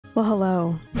Well,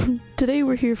 hello. Today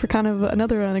we're here for kind of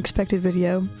another unexpected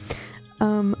video.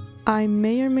 I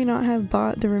may or may not have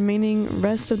bought the remaining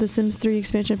rest of the Sims 3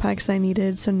 expansion packs I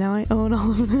needed, so now I own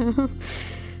all of them.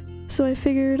 So I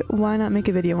figured, why not make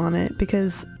a video on it?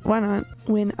 Because why not?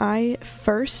 When I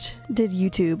first did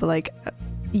YouTube, like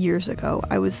years ago,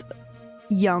 I was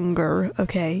younger,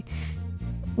 okay?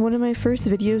 One of my first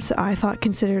videos I thought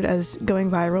considered as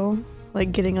going viral,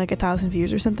 like getting like 1,000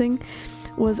 views or something,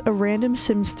 was a random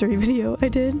Sims 3 video I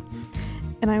did.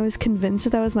 And I was convinced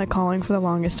that was my calling for the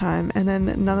longest time, and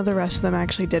then none of the rest of them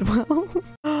actually did well.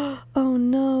 Oh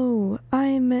no,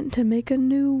 I meant to make a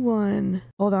new one.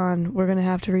 Hold on, we're gonna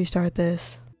have to restart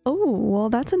this. Oh, well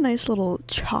that's a nice little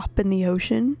chop in the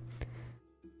ocean.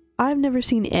 I've never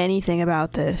seen anything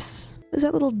about this. Is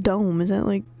that little dome? Is that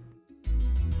like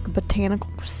a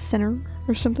botanical center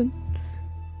or something?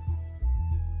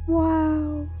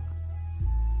 Wow.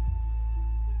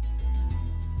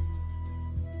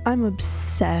 I'm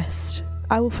obsessed.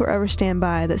 I will forever stand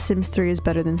by that Sims 3 is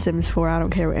better than Sims 4. I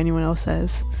don't care what anyone else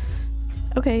says.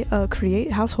 Okay,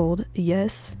 create household.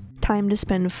 Yes. Time to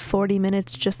spend 40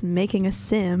 minutes just making a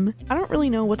sim. I don't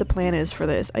really know what the plan is for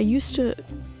this. I used to...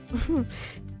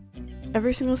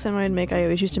 Every single sim I'd make, I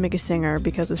always used to make a singer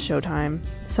because of Showtime.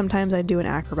 Sometimes I'd do an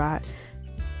acrobat.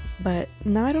 But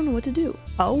now I don't know what to do.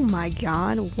 Oh my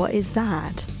god, what is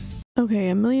that? Okay,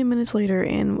 a million minutes later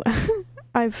and...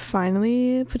 I've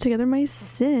finally put together my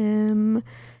sim.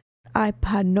 I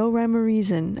had no rhyme or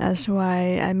reason as to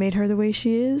why I made her the way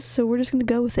she is, so we're just gonna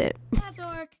go with it.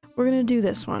 We're gonna do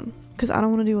this one, because I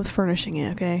don't want to deal with furnishing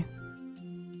it, okay?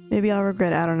 Maybe I'll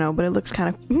regret it, I don't know, but it looks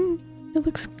kind of... it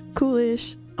looks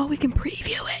coolish. Oh, we can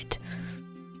preview it!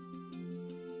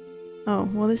 Oh,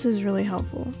 well this is really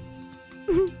helpful.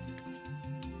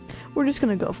 We're just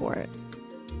gonna go for it.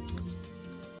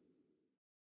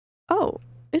 Oh!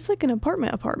 It's like an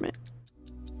apartment.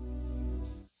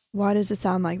 Why does it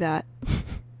sound like that?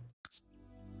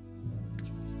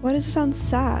 Why does it sound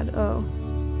sad? Oh.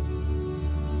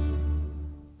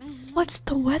 What's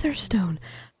the Weatherstone?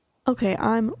 Okay,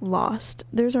 I'm lost.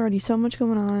 There's already so much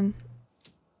going on.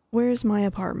 Where's my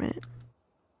apartment?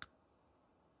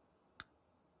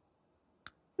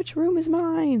 Which room is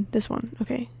mine? This one.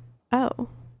 Okay. Oh.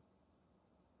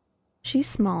 She's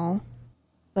small,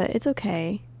 but it's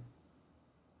okay.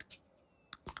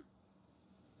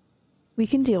 We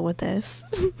can deal with this.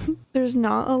 There's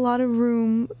not a lot of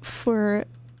room for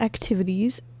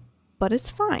activities, but it's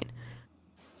fine.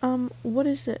 What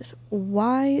is this?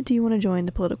 Why do you want to join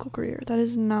the political career? That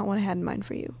is not what I had in mind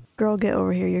for you. Girl, get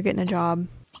over here. You're getting a job.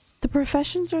 The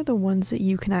professions are the ones that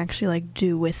you can actually, like,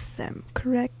 do with them,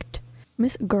 correct?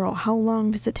 Miss Girl, how long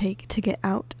does it take to get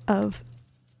out of...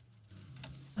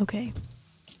 Okay.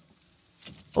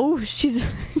 Oh, she's...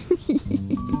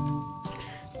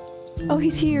 Oh,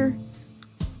 he's here.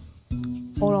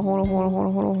 Hold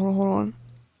on.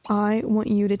 I want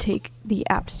you to take the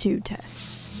aptitude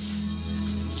test.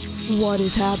 What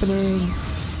is happening?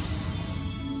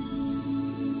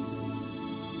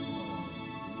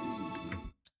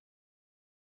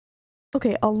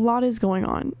 Okay, a lot is going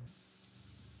on.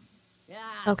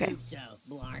 Okay.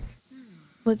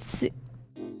 Let's see.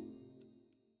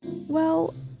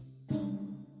 Well...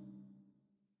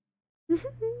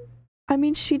 I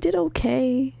mean, she did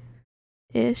okay-ish.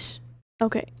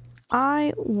 Okay,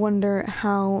 I wonder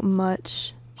how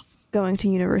much going to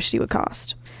university would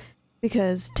cost.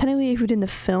 Because technically if we did the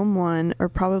film one, or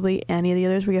probably any of the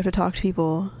others, we have to talk to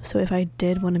people. So if I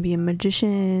did want to be a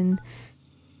magician,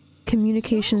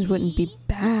 communications wouldn't be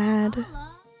bad.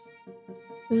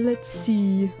 Let's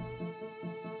see.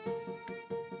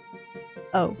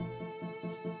 Oh.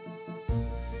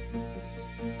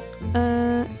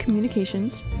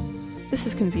 Communications. This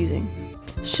is confusing.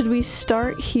 Should we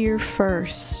start here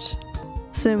first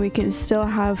so we can still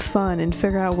have fun and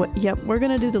figure out what... Yep, we're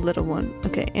gonna do the little one.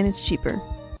 Okay, and it's cheaper.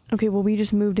 Okay, well we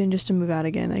just moved in just to move out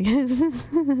again, I guess.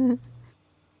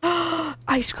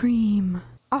 Ice cream!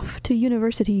 Off to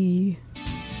university!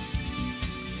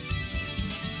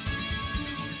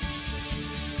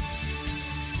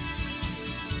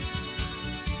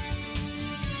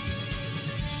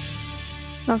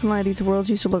 Not gonna lie, these worlds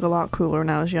used to look a lot cooler when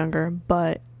I was younger,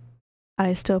 but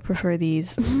I still prefer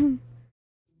these.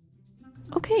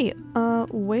 Okay,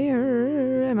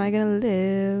 where am I gonna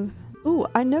live? Ooh,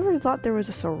 I never thought there was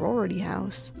a sorority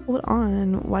house. Hold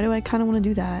on, why do I kind of want to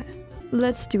do that?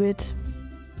 Let's do it.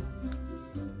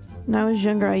 When I was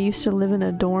younger, I used to live in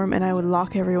a dorm and I would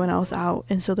lock everyone else out,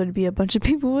 and so there'd be a bunch of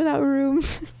people without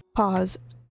rooms. Pause.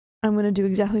 I'm gonna do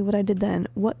exactly what I did then.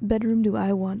 What bedroom do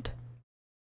I want?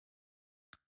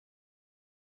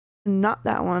 Not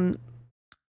that one.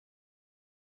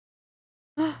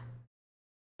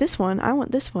 This one? I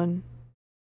want this one.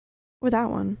 Or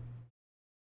that one.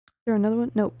 Is there another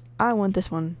one? Nope. I want this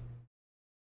one.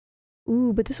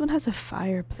 Ooh, but this one has a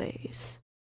fireplace.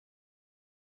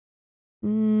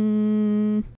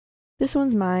 This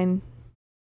one's mine.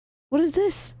 What is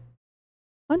this?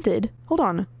 Hunted? Hold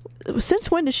on.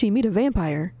 Since when did she meet a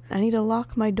vampire? I need to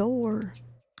lock my door.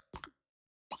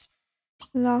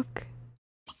 Lock.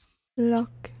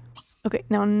 Lock. Okay,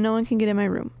 now no one can get in my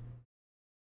room.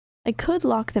 I could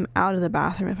lock them out of the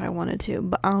bathroom if I wanted to,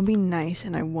 but I'll be nice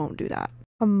and I won't do that.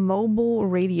 A mobile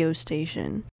radio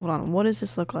station. Hold on, what does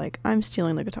this look like? I'm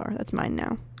stealing the guitar. That's mine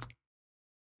now.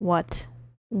 What?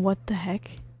 What the heck?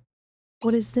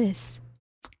 What is this?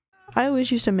 I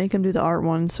always used to make him do the art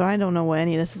one, so I don't know what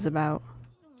any of this is about.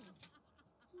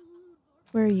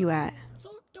 Where are you at?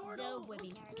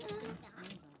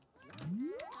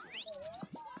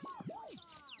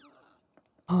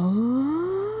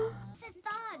 Huh?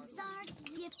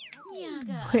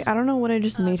 Okay, I don't know what I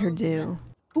just made her do.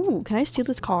 Ooh, can I steal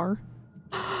this car?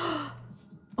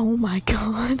 Oh my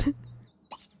god.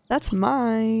 That's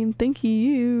mine. Thank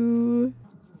you.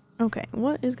 Okay,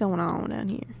 what is going on down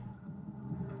here?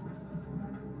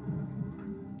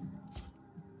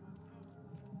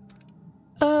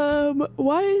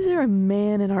 Why is there a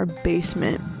man in our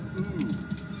basement?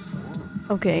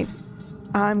 Okay,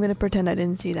 I'm gonna pretend I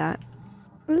didn't see that.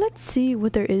 Let's see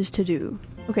what there is to do.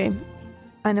 Okay,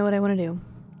 I know what I want to do.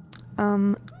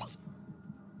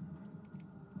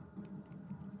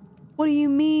 What do you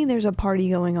mean there's a party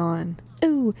going on?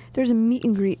 Ooh, there's a meet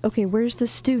and greet. Okay, where's the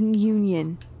student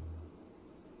union?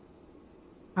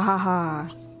 Haha.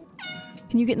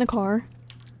 Can you get in the car?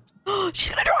 Oh, she's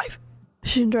gonna drive!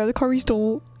 She didn't drive the car we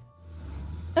stole.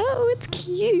 Oh, it's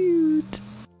cute!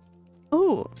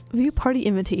 Oh, view party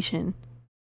invitation.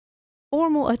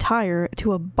 Formal attire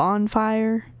to a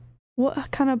bonfire? What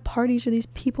kind of parties are these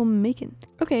people making?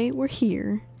 Okay, we're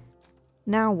here.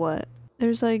 Now what?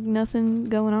 There's like nothing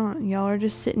going on. Y'all are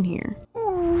just sitting here.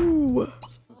 Ooh!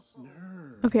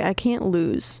 Okay, I can't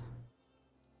lose.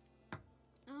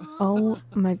 Oh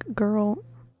my girl.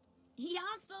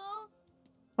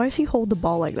 Why does he hold the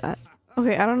ball like that?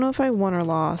 Okay, I don't know if I won or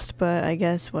lost, but I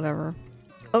guess whatever.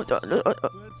 Oh,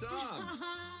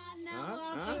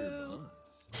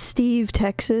 Steve,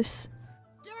 Texas.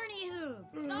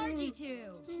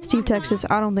 Steve, Texas,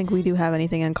 I don't think we do have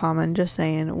anything in common. Just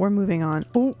saying. We're moving on.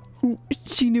 Oh,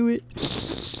 she knew it.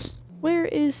 Where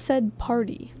is said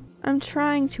party? I'm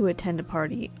trying to attend a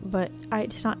party, but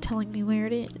it's not telling me where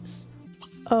it is.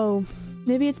 Oh,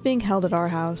 maybe it's being held at our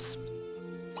house.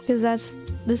 Because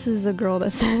this is a girl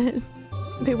that said it.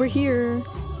 Okay, we're here.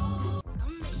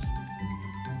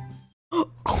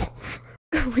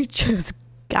 We just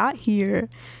got here.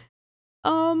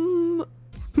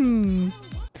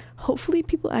 Hopefully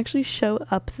people actually show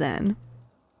up then.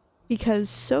 Because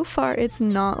so far it's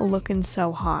not looking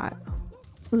so hot.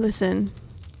 Listen.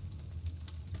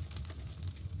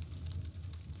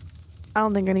 I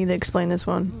don't think I need to explain this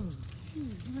one.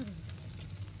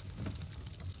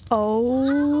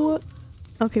 Oh.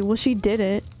 Okay, well she did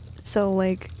it. So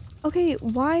like, okay,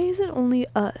 why is it only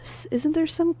us? Isn't there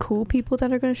some cool people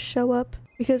that are gonna show up?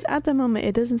 Because at the moment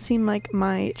it doesn't seem like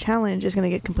my challenge is gonna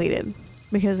get completed.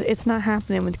 Because it's not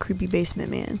happening with Creepy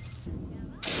Basement Man.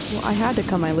 Well, I had to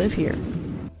come, I live here.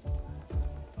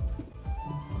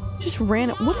 Just ran.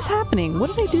 What is happening?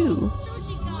 What did I do?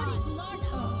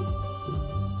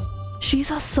 She's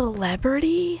a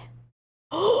celebrity?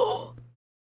 Oh!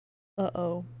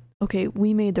 Uh-oh. Okay,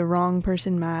 we made the wrong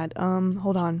person mad.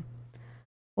 Hold on.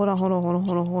 Hold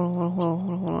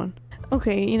on.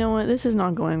 Okay, you know what? This is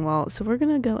not going well, so we're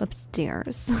gonna go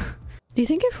upstairs. Do you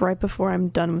think if right before I'm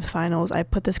done with finals, I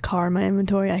put this car in my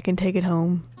inventory, I can take it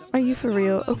home? Are you for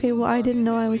real? Okay, well I didn't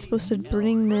know I was supposed to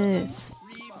bring this.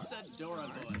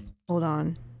 Hold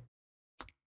on.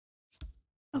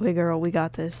 Okay girl, we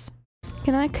got this.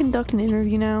 Can I conduct an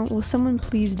interview now? Will someone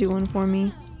please do one for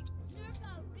me?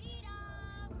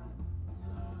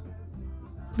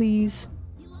 Please.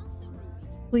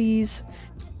 Please.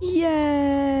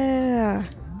 Yeah!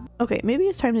 Okay, maybe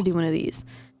it's time to do one of these.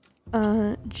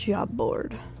 Job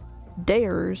board.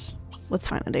 Dares. Let's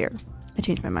find a dare. I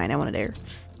changed my mind, I want a dare.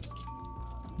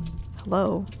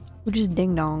 Hello? We just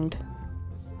ding-donged.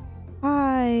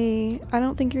 Hi! I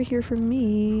don't think you're here for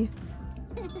me.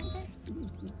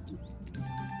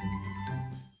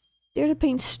 Dare to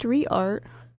paint street art?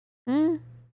 Huh?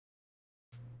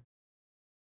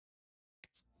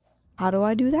 How do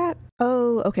I do that?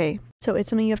 Oh, okay. So it's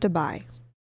something you have to buy.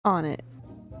 On it.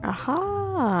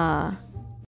 Aha!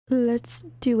 Let's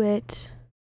do it.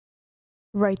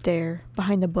 Right there,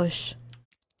 behind the bush.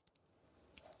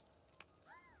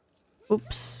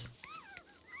 Oops.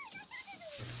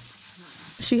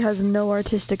 She has no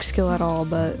artistic skill at all,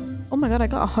 but... Oh my god, I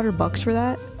got $100 for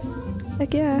that?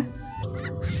 Heck yeah.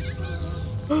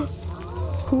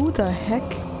 Who the heck?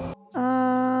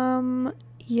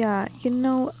 Yeah, you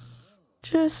know,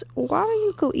 just why don't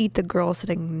you go eat the girl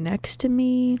sitting next to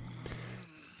me?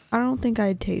 I don't think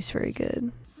I'd taste very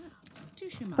good.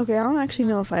 Okay, I don't actually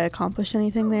know if I accomplished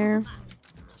anything there.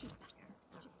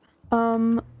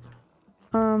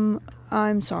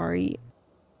 I'm sorry.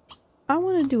 I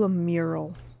want to do a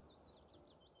mural.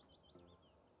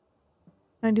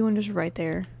 I do one just right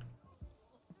there.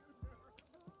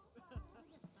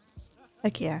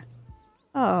 Heck yeah.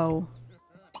 Oh.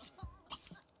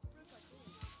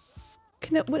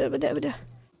 Can it, whatever.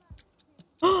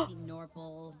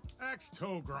 Norpal. Axe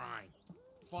toe grind.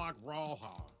 Fog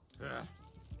rawhaw.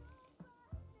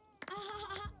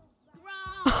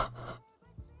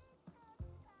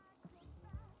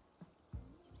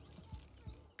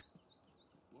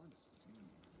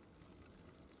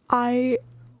 I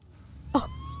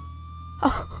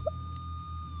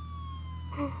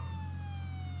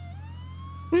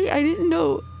Wait, I didn't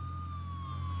know.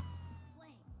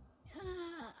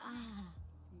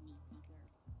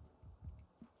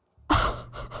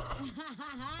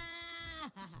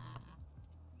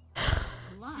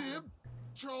 Zib,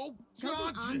 choke,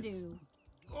 conscience.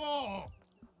 Oh.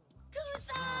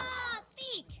 Kusa!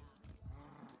 Thick!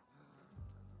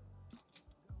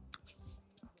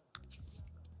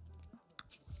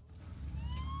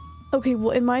 Okay,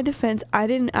 well, in my defense, I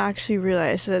didn't actually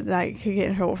realize that I could get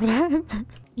in trouble for that.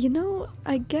 You know,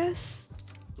 I guess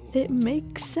it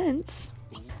makes sense.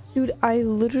 Dude, I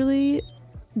literally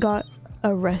got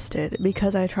arrested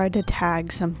because I tried to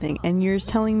tag something, and you're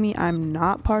telling me I'm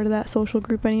not part of that social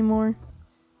group anymore?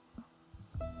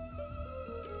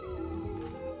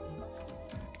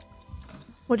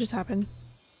 What just happened?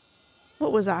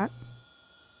 What was that?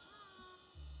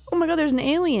 Oh my god, there's an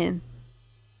alien!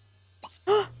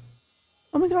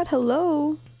 Oh my god,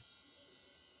 hello?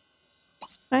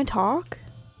 Can I talk?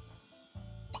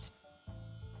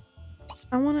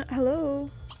 I wanna- hello?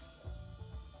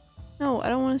 No, I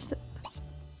don't wanna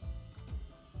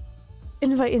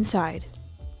invite inside.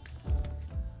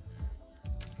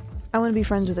 I wanna be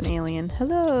friends with an alien.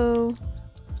 Hello?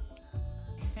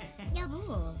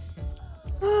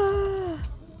 Ah.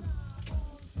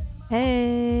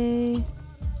 Hey.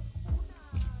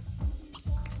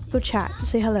 Go chat.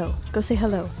 Say hello. Go say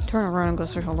hello. Turn around and go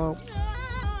say hello.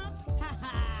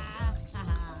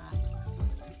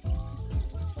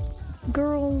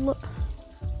 Girl.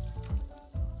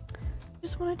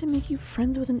 Just wanted to make you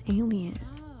friends with an alien.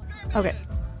 Okay.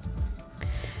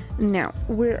 Now,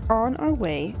 we're on our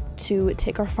way to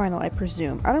take our final, I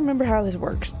presume. I don't remember how this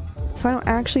works. So I don't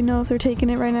actually know if they're taking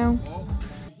it right now.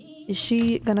 Is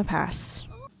she gonna pass?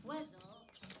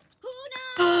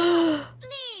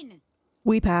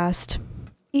 We passed.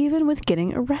 Even with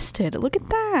getting arrested. Look at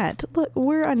that! Look,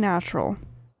 we're unnatural.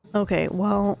 Okay,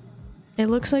 well, it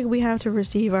looks like we have to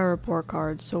receive our report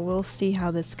card, so we'll see how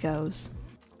this goes.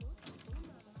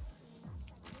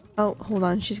 Oh, hold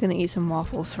on, she's gonna eat some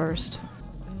waffles first.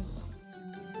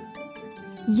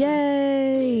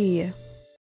 Yay!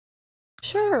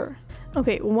 Sure.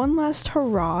 Okay, one last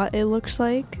hurrah, it looks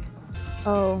like.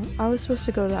 Oh, I was supposed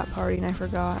to go to that party and I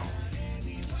forgot.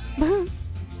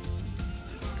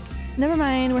 Never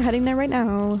mind, we're heading there right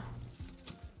now.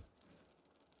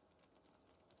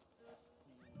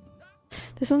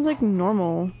 This one's like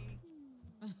normal.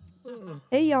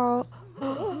 Hey y'all.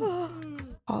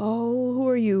 Oh, who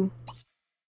are you?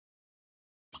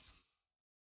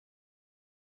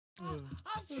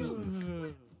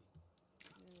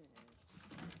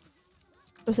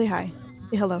 Go say hi.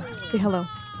 Say hello. Say hello.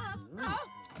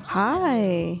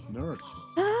 Hi.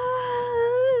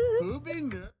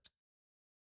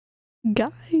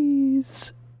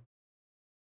 Guys.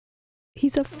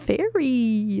 He's a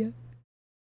fairy.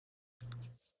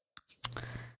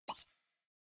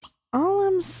 All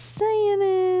I'm saying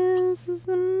is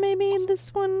maybe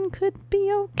this one could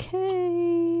be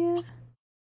okay.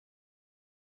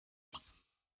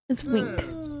 Let's wink.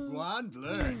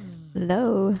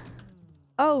 Hello.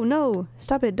 Oh no!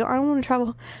 Stop it! I don't want to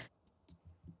travel.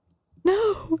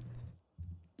 No!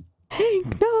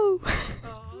 Hank, no!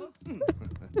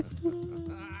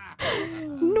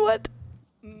 What?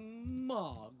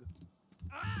 Mog.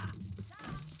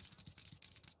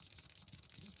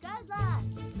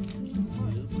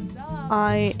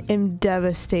 I am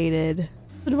devastated.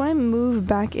 Do I move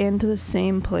back into the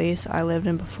same place I lived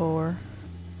in before?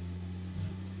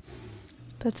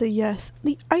 That's a yes.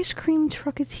 The ice cream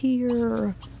truck is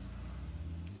here.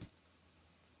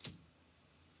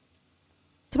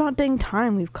 It's about dang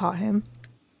time we've caught him.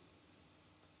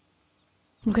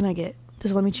 What can I get?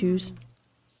 Does it let me choose?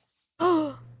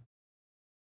 Oh!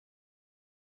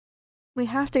 We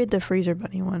have to get the freezer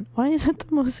bunny one. Why is it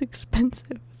the most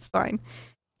expensive? It's fine.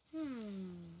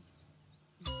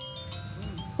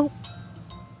 Oh.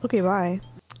 Okay, bye.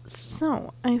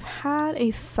 So, I've had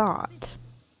a thought.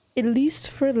 At least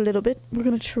for a little bit. We're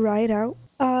gonna try it out.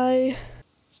 I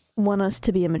want us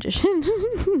to be a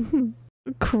magician.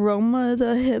 Chroma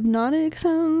the Hypnotic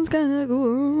sounds kinda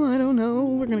cool. I don't know.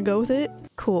 We're gonna go with it.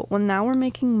 Cool. Well, now we're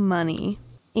making money.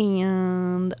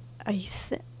 And I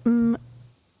think...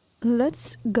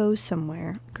 let's go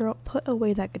somewhere. Girl, put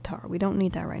away that guitar. We don't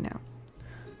need that right now.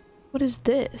 What is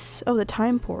this? Oh, the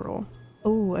time portal.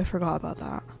 Oh, I forgot about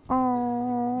that.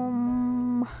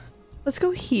 Let's go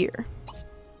here.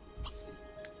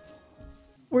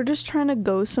 We're just trying to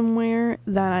go somewhere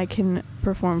that I can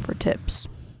perform for tips.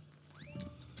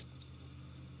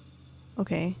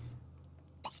 Okay.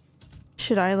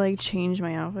 Should I like change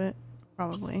my outfit?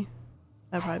 Probably.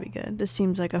 That'd probably be good. This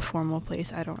seems like a formal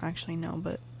place. I don't actually know,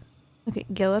 but... Okay,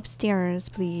 go upstairs,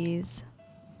 please.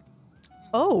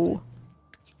 Oh!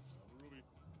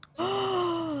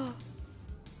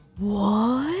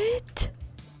 What?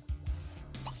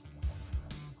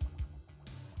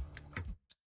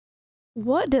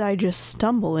 What did I just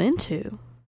stumble into?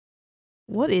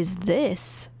 What is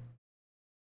this?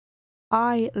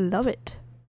 I love it.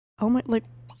 Oh my, like,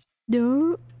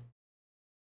 duh.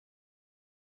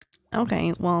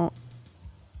 Okay, well,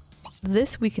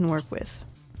 this we can work with.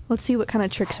 Let's see what kind of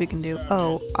tricks we can do.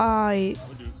 Oh,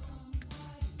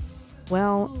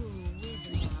 well,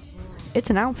 it's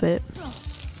an outfit.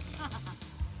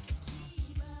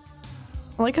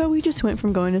 I like how we just went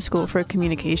from going to school for a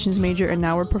communications major and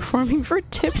now we're performing for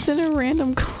tips in a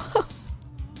random club.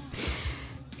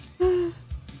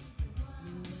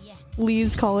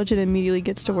 Leaves college and immediately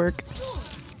gets to work.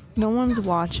 No one's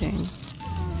watching.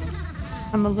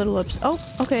 I'm a little upset. Oh,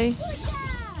 okay.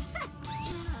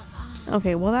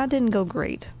 Okay, well that didn't go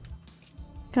great.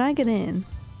 Can I get in?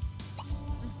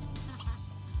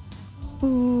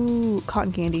 Ooh,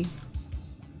 cotton candy.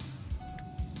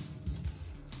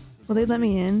 Will they let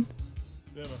me in?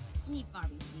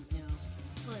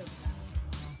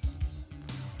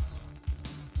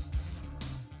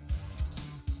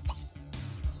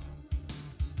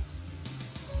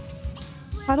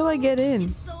 How do I get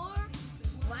in?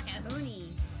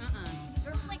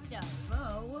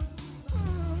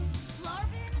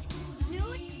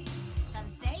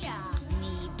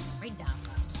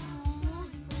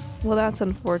 Well, that's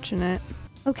unfortunate.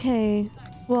 Okay,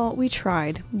 well, we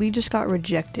tried. We just got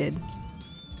rejected.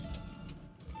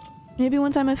 Maybe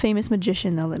once I'm a famous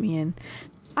magician, they'll let me in.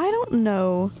 I don't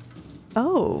know.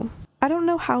 Oh. I don't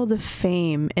know how the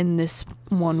fame in this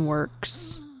one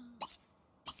works.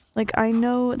 Like, I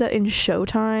know that in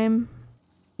Showtime,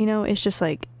 you know, it's just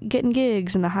like getting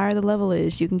gigs, and the higher the level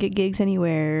is, you can get gigs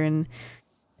anywhere, and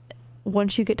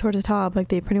once you get towards the top, like,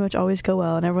 they pretty much always go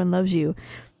well, and everyone loves you.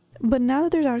 But now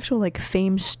that there's actual, like,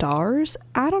 fame stars,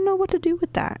 I don't know what to do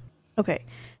with that. Okay,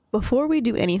 before we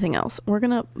do anything else, we're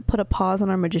gonna put a pause on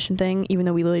our magician thing, even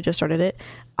though we literally just started it.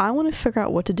 I want to figure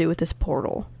out what to do with this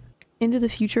portal. Into the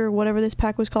Future, whatever this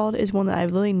pack was called, is one that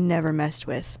I've literally never messed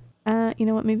with. You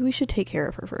know what, maybe we should take care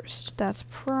of her first. That's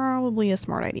probably a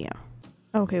smart idea.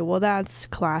 Okay, well that's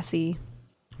classy.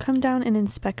 Come down and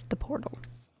inspect the portal.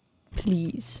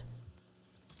 Please.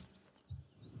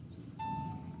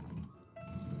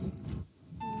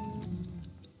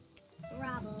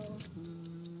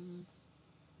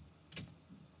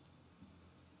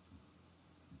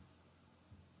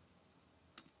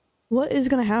 What is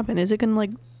gonna happen? Is it gonna,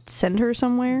 like, send her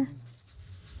somewhere?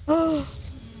 Oh!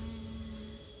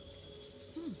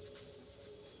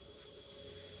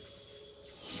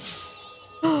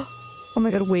 Oh my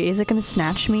god, wait, is it gonna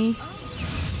snatch me?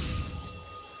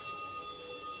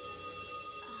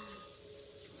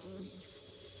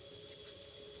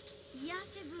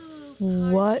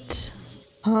 What?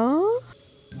 Huh?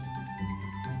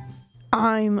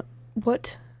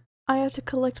 What? I have to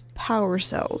collect power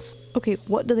cells. Okay,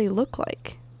 what do they look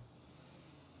like?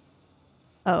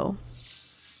 Oh.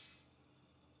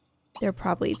 They're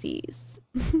probably these.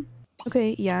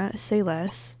 Okay, yeah, say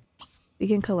less. We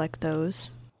can collect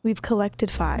those. We've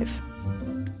collected 5.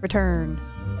 Return.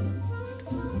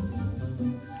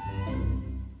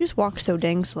 You just walk so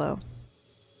dang slow.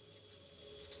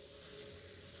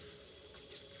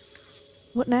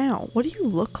 What now? What do you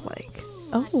look like?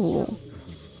 Oh.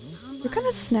 You're kind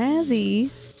of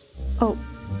snazzy. Oh.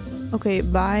 Okay,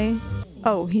 bye.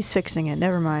 Oh, he's fixing it.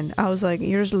 Never mind. I was like,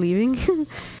 you're just leaving?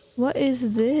 What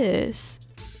is this?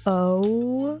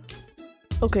 Oh.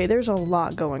 Okay, there's a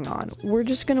lot going on. We're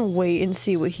just gonna wait and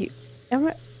see what he's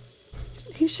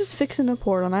just fixing a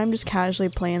portal and I'm just casually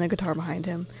playing the guitar behind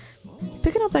him.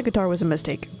 Picking up that guitar was a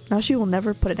mistake. Now she will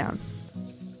never put it down.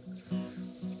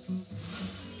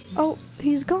 Oh,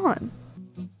 he's gone.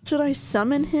 Should I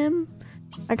summon him?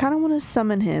 I kind of want to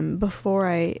summon him before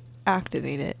I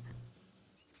activate it.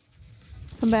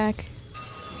 Come back.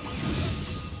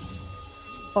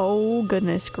 Oh,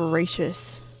 goodness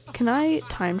gracious. Can I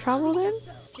time travel then?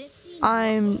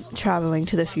 I'm traveling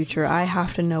to the future. I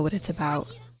have to know what it's about.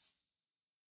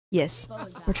 Yes,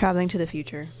 we're traveling to the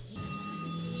future.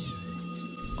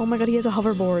 Oh my god, he has a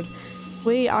hoverboard.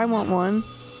 Wait, I want one.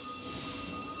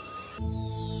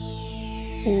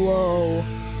 Whoa.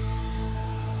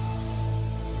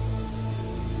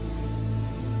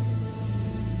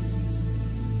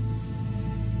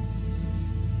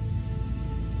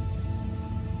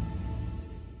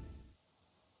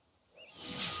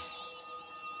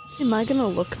 Am I gonna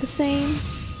look the same?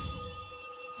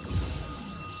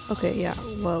 Okay, yeah,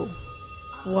 whoa.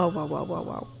 Whoa, whoa, whoa, whoa,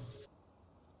 whoa.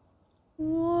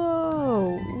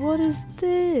 Whoa, what is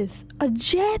this? A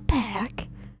jetpack?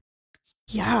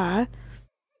 Yeah.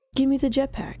 Give me the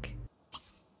jetpack.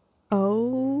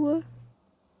 Oh.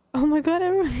 Oh my god,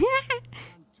 everyone.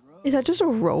 Is that just a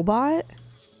robot?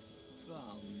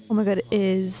 Oh my god, it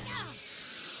is.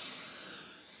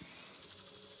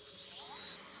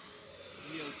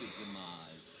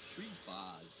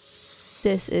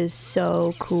 This is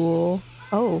so cool.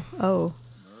 Oh, oh.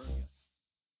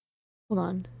 Hold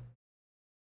on.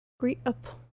 Greet a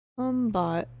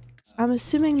Plumbot. I'm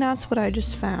assuming that's what I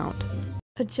just found.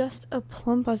 Adjust a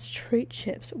Plumbot's trait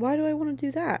chips. Why do I want to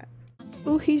do that?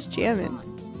 Oh, he's jamming.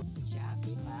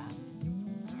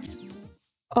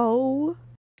 Oh.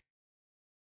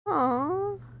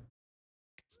 Aww.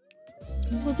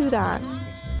 We'll do that.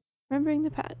 Remembering the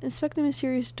past. Inspect the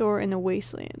mysterious door in the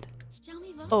wasteland.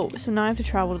 Oh, so now I have to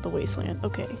travel to the wasteland.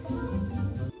 Okay.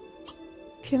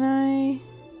 Can I...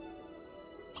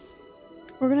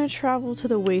 We're gonna travel to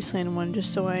the wasteland one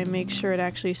just so I make sure it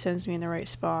actually sends me in the right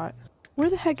spot. Where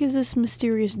the heck is this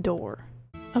mysterious door?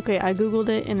 Okay, I googled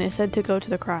it and it said to go to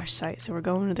the crash site, so we're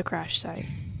going to the crash site.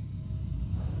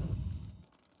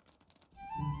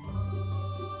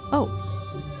 Oh.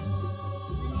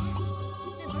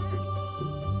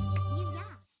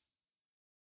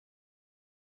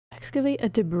 Excavate a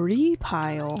debris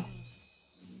pile.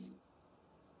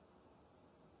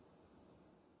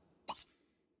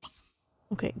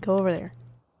 Okay, go over there.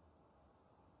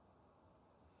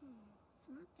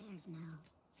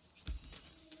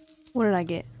 What did I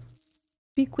get?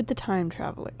 Speak with the time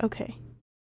traveler. Okay.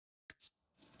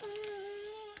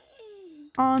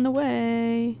 On the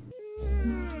way.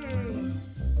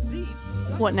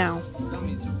 What now?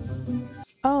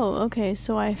 Oh, okay,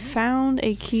 so I found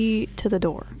a key to the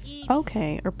door.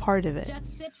 Okay, or part of it.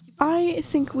 I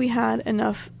think we had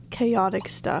enough chaotic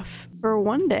stuff for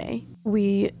one day.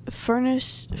 We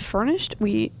finished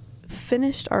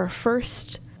our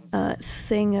first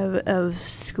thing of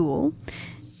school,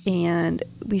 and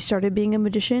we started being a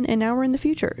magician, and now we're in the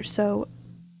future. So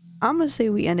I'm gonna say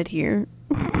we ended here.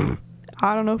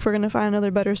 I don't know if we're gonna find another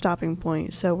better stopping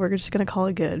point, so we're just gonna call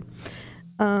it good.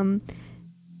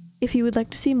 If you would like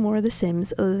to see more of The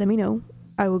Sims, let me know.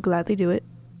 I will gladly do it.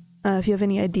 If you have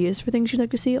any ideas for things you'd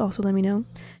like to see, also let me know.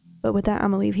 But with that,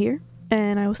 I'm gonna leave here,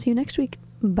 and I will see you next week.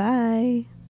 Bye!